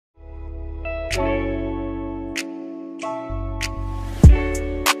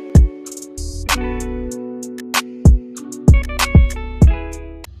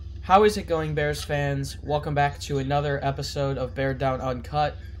How is it going, Bears fans? Welcome back to another episode of Beared Down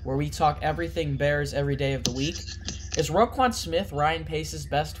Uncut, where we talk everything Bears every day of the week. Is Roquan Smith Ryan Pace's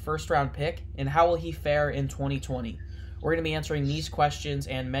best first-round pick, and how will he fare in 2020? We're going to be answering these questions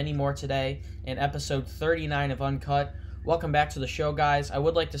and many more today in episode 39 of Uncut. Welcome back to the show, guys. I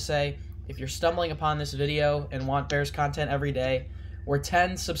would like to say, if you're stumbling upon this video and want Bears content every day, we're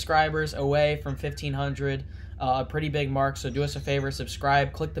 10 subscribers away from 1,500, a pretty big mark, so do us a favor,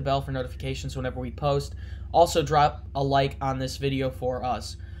 subscribe, click the bell for notifications whenever we post. Also, drop a like on this video for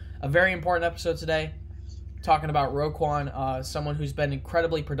us. A very important episode today, talking about Roquan, someone who's been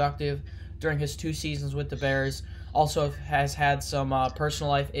incredibly productive during his 2 seasons with the Bears. Also has had some personal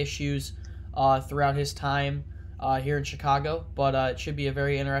life issues throughout his time here in Chicago, but it should be a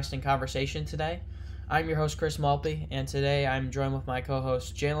very interesting conversation today. I'm your host, Chris Malpe, and today I'm joined with my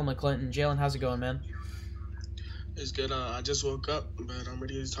co-host, Jaylen McClinton. Jaylen, how's it going, man? It's good. I just woke up, but I'm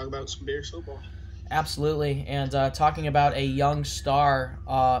ready to talk about some Bears football. Absolutely, and talking about a young star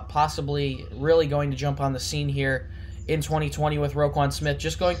possibly really going to jump on the scene here in 2020 with Roquan Smith.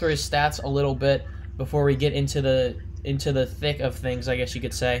 Just going through his stats a little bit before we get into the thick of things, I guess you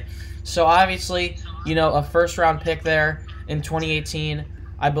could say. So obviously, a first-round pick there in 2018.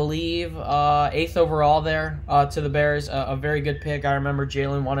 I believe 8th overall there to the Bears, a very good pick. I remember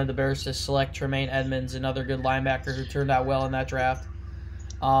Jaylen wanted the Bears to select Tremaine Edmonds, another good linebacker who turned out well in that draft.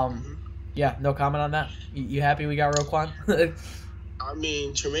 Yeah, no comment on that. You happy we got Roquan?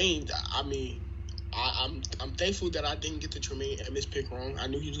 Tremaine, I'm thankful that I didn't get the Tremaine Edmonds pick wrong. I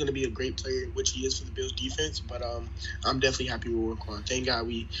knew he was going to be a great player, which he is for the Bills defense, but I'm definitely happy with Roquan. Thank God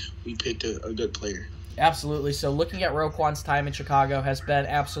we picked a good player. Absolutely. So looking at Roquan's time in Chicago has been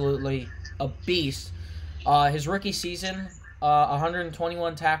absolutely a beast. His rookie season,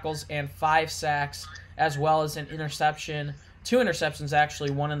 121 tackles and 5 sacks, as well as an interception. 2 interceptions, actually,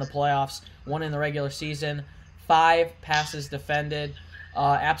 1 in the playoffs, 1 in the regular season. 5 passes defended.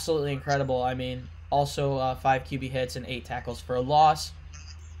 Absolutely incredible. Also 5 QB hits and 8 tackles for a loss.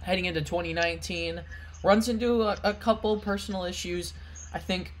 Heading into 2019, runs into a couple personal issues. I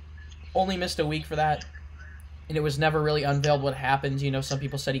think only missed a week for that, and it was never really unveiled what happened. Some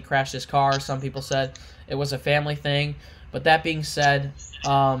people said he crashed his car. Some people said it was a family thing. But that being said,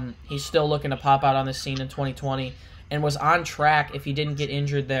 he's still looking to pop out on the scene in 2020 and was on track, if he didn't get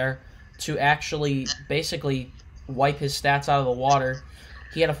injured there, to actually basically wipe his stats out of the water.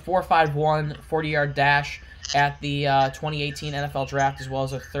 He had a 4.51 40-yard dash at the 2018 NFL Draft, as well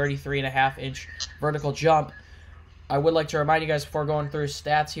as a 33.5-inch vertical jump. I would like to remind you guys, before going through his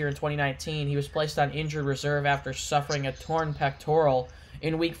stats here in 2019, he was placed on injured reserve after suffering a torn pectoral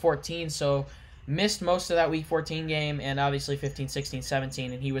in Week 14, so missed most of that Week 14 game, and obviously 15, 16,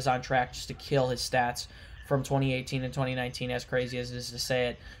 17, and he was on track just to kill his stats from 2018 and 2019, as crazy as it is to say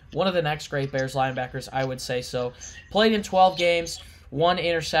it. One of the next great Bears linebackers, I would say so. Played in 12 games, 1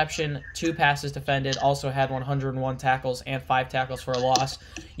 interception, 2 passes defended, also had 101 tackles and 5 tackles for a loss.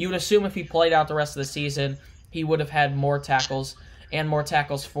 You would assume if he played out the rest of the season, he would have had more tackles and more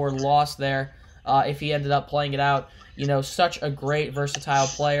tackles for loss there if he ended up playing it out. Such a great, versatile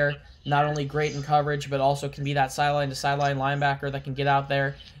player. Not only great in coverage, but also can be that sideline-to-sideline linebacker that can get out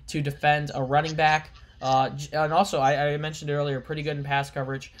there to defend a running back. And also, I mentioned earlier, pretty good in pass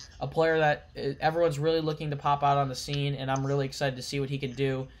coverage. A player that everyone's really looking to pop out on the scene, and I'm really excited to see what he can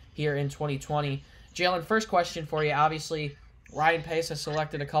do here in 2020. Jaylen, first question for you. Obviously, Ryan Pace has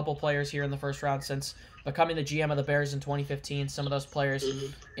selected a couple players here in the first round since becoming the GM of the Bears in 2015. Some of those players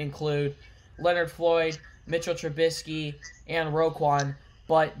include Leonard Floyd, Mitchell Trubisky, and Roquan.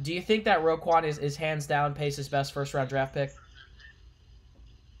 But do you think that Roquan is hands down Pace's best first-round draft pick?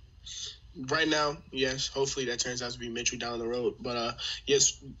 Right now, yes. Hopefully that turns out to be Mitchell down the road. But,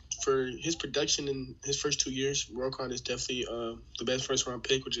 yes, for his production in his first 2 years, Roquan is definitely the best first-round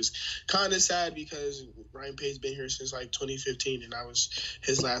pick, which is kind of sad because Ryan Pace's been here since, 2015, and I was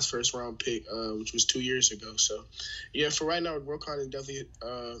his last first-round pick, which was 2 years ago. So, yeah, for right now, Roquan is definitely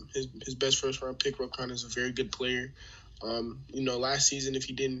his best first-round pick. Roquan is a very good player. Last season, if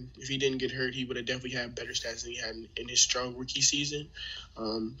he didn't get hurt, he would have definitely had better stats than he had in his strong rookie season.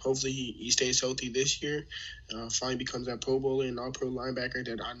 Hopefully he stays healthy this year, finally becomes that Pro Bowler and All-Pro linebacker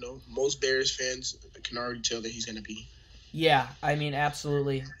that I know most Bears fans can already tell that he's going to be. Yeah,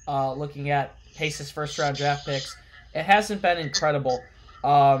 absolutely. Looking at Pace's first-round draft picks, it hasn't been incredible.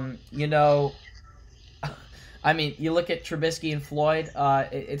 You look at Trubisky and Floyd,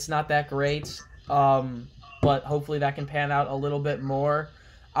 it's not that great. But hopefully that can pan out a little bit more.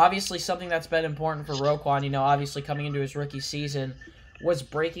 Obviously, something that's been important for Roquan, obviously coming into his rookie season, was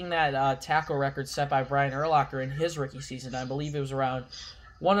breaking that tackle record set by Brian Urlacher in his rookie season. I believe it was around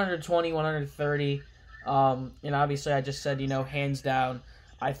 120, 130. And obviously, I just said, hands down,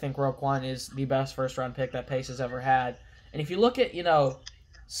 I think Roquan is the best first-round pick that Pace has ever had. And if you look at,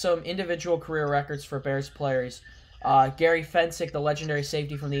 some individual career records for Bears players, Gary Fensick, the legendary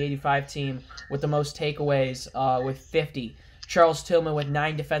safety from the 85 team, with the most takeaways with 50. Charles Tillman with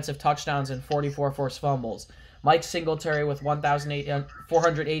 9 defensive touchdowns and 44 forced fumbles. Mike Singletary with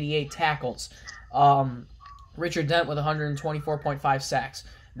 1,488 tackles. Richard Dent with 124.5 sacks.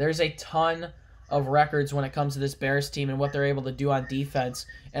 There's a ton of records when it comes to this Bears team and what they're able to do on defense.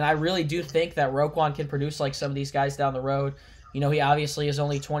 And I really do think that Roquan can produce like some of these guys down the road. He obviously is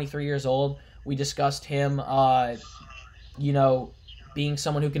only 23 years old. We discussed him, being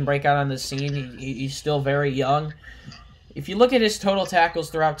someone who can break out on the scene. He's still very young. If you look at his total tackles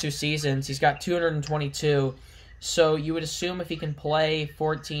throughout 2 seasons, he's got 222. So you would assume if he can play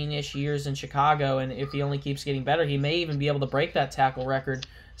 14-ish years in Chicago, and if he only keeps getting better, he may even be able to break that tackle record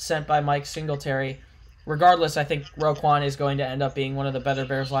set by Mike Singletary. Regardless, I think Roquan is going to end up being one of the better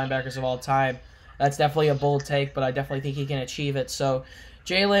Bears linebackers of all time. That's definitely a bold take, but I definitely think he can achieve it. So,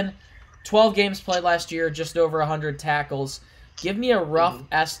 Jaylen, 12 games played last year, just over 100 tackles. Give me a rough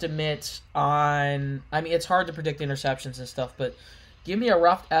estimate on... I mean, it's hard to predict interceptions and stuff, but give me a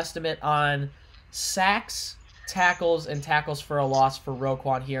rough estimate on sacks, tackles, and tackles for a loss for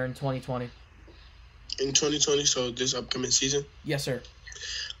Roquan here in 2020. In 2020, so this upcoming season? Yes, sir.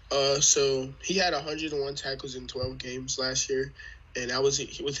 So he had 101 tackles in 12 games last year, and that was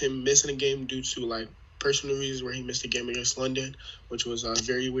with him missing a game due to personal reasons, where he missed a game against London, which was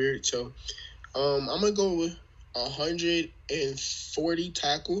very weird. So I'm gonna go with 140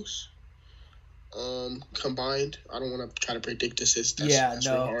 tackles combined. I don't want to try to predict the system. That's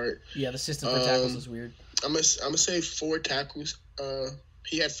really hard. Yeah, the system for tackles is weird. I'm gonna say 4 tackles.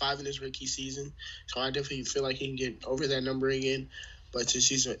 He had 5 in his rookie season, so I definitely feel like he can get over that number again. But since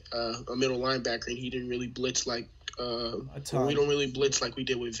he's a middle linebacker and he didn't really blitz we don't really blitz like we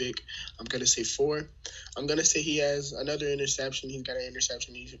did with Vic, I'm going to say 4. I'm going to say he has another interception. He's got an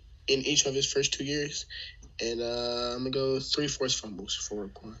interception in each of his first 2 years. And I'm going to go 3 forced fumbles for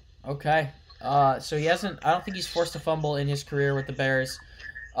Roquan. Okay. So he hasn't – I don't think he's forced a fumble in his career with the Bears,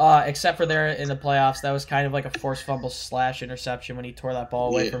 except for there in the playoffs. That was kind of like a forced fumble / interception when he tore that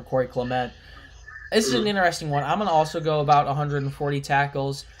ball away from Corey Clement. This is an interesting one. I'm going to also go about 140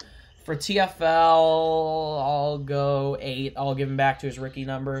 tackles. For TFL, I'll go 8. I'll give him back to his rookie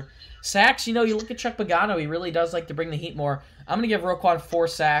number. Sacks, you look at Chuck Pagano. He really does like to bring the heat more. I'm going to give Roquan 4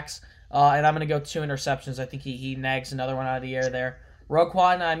 sacks, and I'm going to go 2 interceptions. I think he nags another one out of the air there.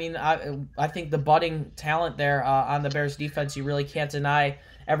 Roquan, I mean, I think the budding talent there on the Bears defense, you really can't deny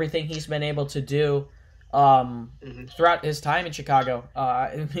everything he's been able to do throughout his time in Chicago.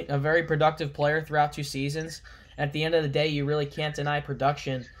 A very productive player throughout 2 seasons. At the end of the day, you really can't deny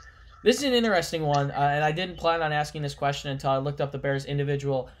production. This is an interesting one, and I didn't plan on asking this question until I looked up the Bears'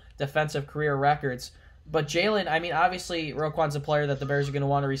 individual defensive career records. But Jaylen, I mean, obviously Roquan's a player that the Bears are going to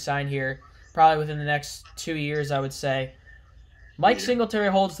want to re-sign here, probably within the next 2 years, I would say. Mike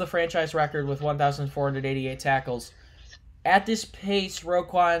Singletary holds the franchise record with 1,488 tackles. At this pace,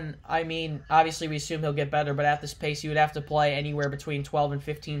 Roquan, I mean, obviously we assume he'll get better, but at this pace, you would have to play anywhere between 12 and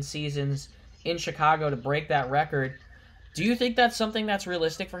 15 seasons in Chicago to break that record. Do you think that's something that's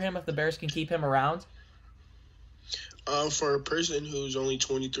realistic for him if the Bears can keep him around? For a person who's only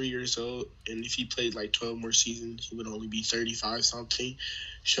 23 years old, and if he played 12 more seasons, he would only be 35 something.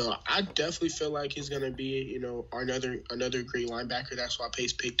 So I definitely feel like he's gonna be, another great linebacker. That's why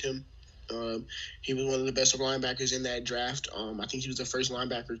Pace picked him. He was one of the best linebackers in that draft. I think he was the first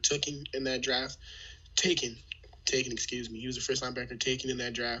linebacker taken in that draft. Taken, excuse me. He was the first linebacker taken in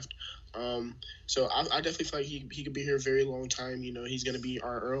that draft. So I definitely feel like he could be here a very long time. He's going to be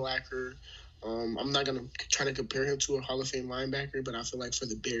our Urlacher. I'm not going to try to compare him to a Hall of Fame linebacker, but I feel like for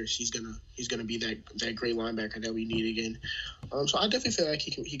the Bears, he's gonna be that great linebacker that we need again. So I definitely feel like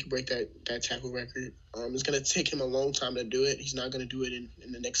he can break that tackle record. It's going to take him a long time to do it. He's not going to do it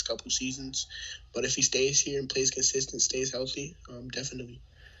in the next couple seasons, but if he stays here and plays consistent, stays healthy, definitely.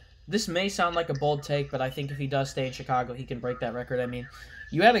 This may sound like a bold take, but I think if he does stay in Chicago, he can break that record. I mean,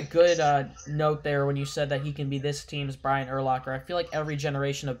 you had a good note there when you said that he can be this team's Brian Urlacher. I feel like every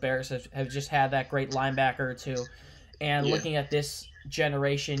generation of Bears have just had that great linebacker or two. And looking at this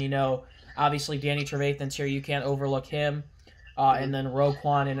generation, obviously Danny Trevathan's here. You can't overlook him. And then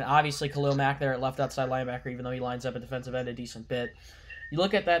Roquan, and obviously Khalil Mack there at left outside linebacker, even though he lines up at defensive end a decent bit. You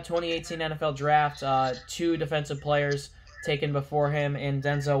look at that 2018 NFL draft, 2 defensive players taken before him in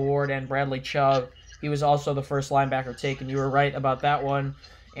Denzel Ward and Bradley Chubb. He was also the first linebacker taken. You were right about that one.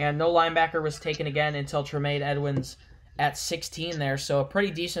 And no linebacker was taken again until Tremaine at 16 there, so a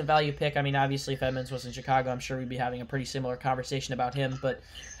pretty decent value pick. I mean, obviously, if Edmonds was in Chicago, I'm sure we'd be having a pretty similar conversation about him. But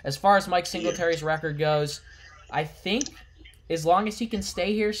as far as Mike Singletary's record goes, I think as long as he can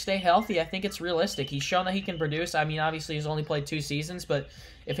stay here, stay healthy, I think it's realistic. He's shown that he can produce. I mean, obviously, he's only played 2 seasons, but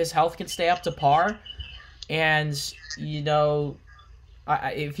if his health can stay up to par, and, you know,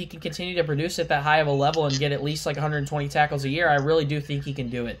 if he can continue to produce at that high of a level and get at least like 120 tackles a year, I really do think he can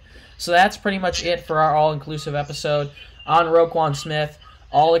do it. So that's pretty much it for our all-inclusive episode on Roquan Smith.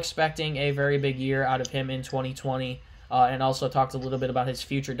 All expecting a very big year out of him in 2020, and also talked a little bit about his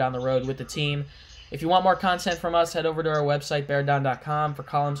future down the road with the team. If you want more content from us, head over to our website, bearddown.com, for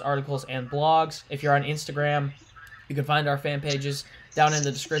columns, articles, and blogs. If you're on Instagram, you can find our fan pages down in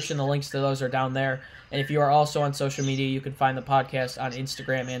the description. The links to those are down there. And if you are also on social media, you can find the podcast on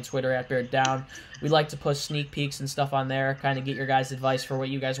Instagram and Twitter at Beared Down. We like to post sneak peeks and stuff on there, kind of get your guys' advice for what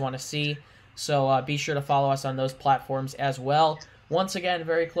you guys want to see. So be sure to follow us on those platforms as well. Once again,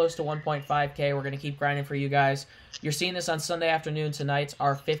 very close to 1.5K. We're going to keep grinding for you guys. You're seeing this on Sunday afternoon tonight.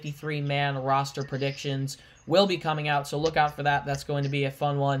 Our 53-man roster predictions will be coming out, so look out for that. That's going to be a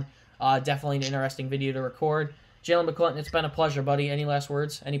fun one. Definitely an interesting video to record. Jaylen McClinton, it's been a pleasure, buddy. Any last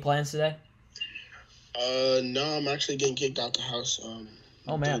words? Any plans today? No, I'm actually getting kicked out the house.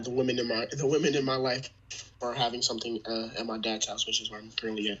 Oh man, the women in my life are having something at my dad's house, which is where I'm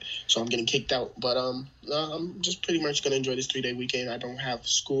currently at. So I'm getting kicked out. But I'm just pretty much gonna enjoy this 3-day weekend. I don't have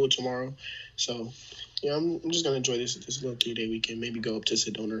school tomorrow, so yeah, I'm just gonna enjoy this little 3-day weekend. Maybe go up to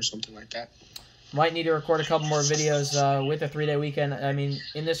Sedona or something like that. Might need to record a couple more videos with a 3-day weekend. I mean,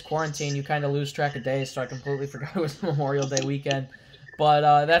 in this quarantine, you kind of lose track of days, so I completely forgot it was Memorial Day weekend.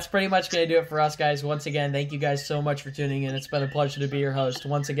 But that's pretty much going to do it for us, guys. Once again, thank you guys so much for tuning in. It's been a pleasure to be your host.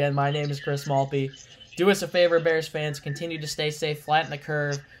 Once again, my name is Chris Malpe. Do us a favor, Bears fans. Continue to stay safe, flatten the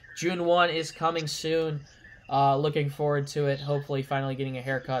curve. June 1 is coming soon. Looking forward to it. Hopefully finally getting a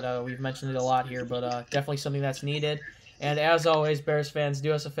haircut. We've mentioned it a lot here, but definitely something that's needed. And as always, Bears fans,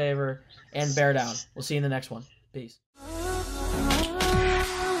 do us a favor and bear down. We'll see you in the next one. Peace.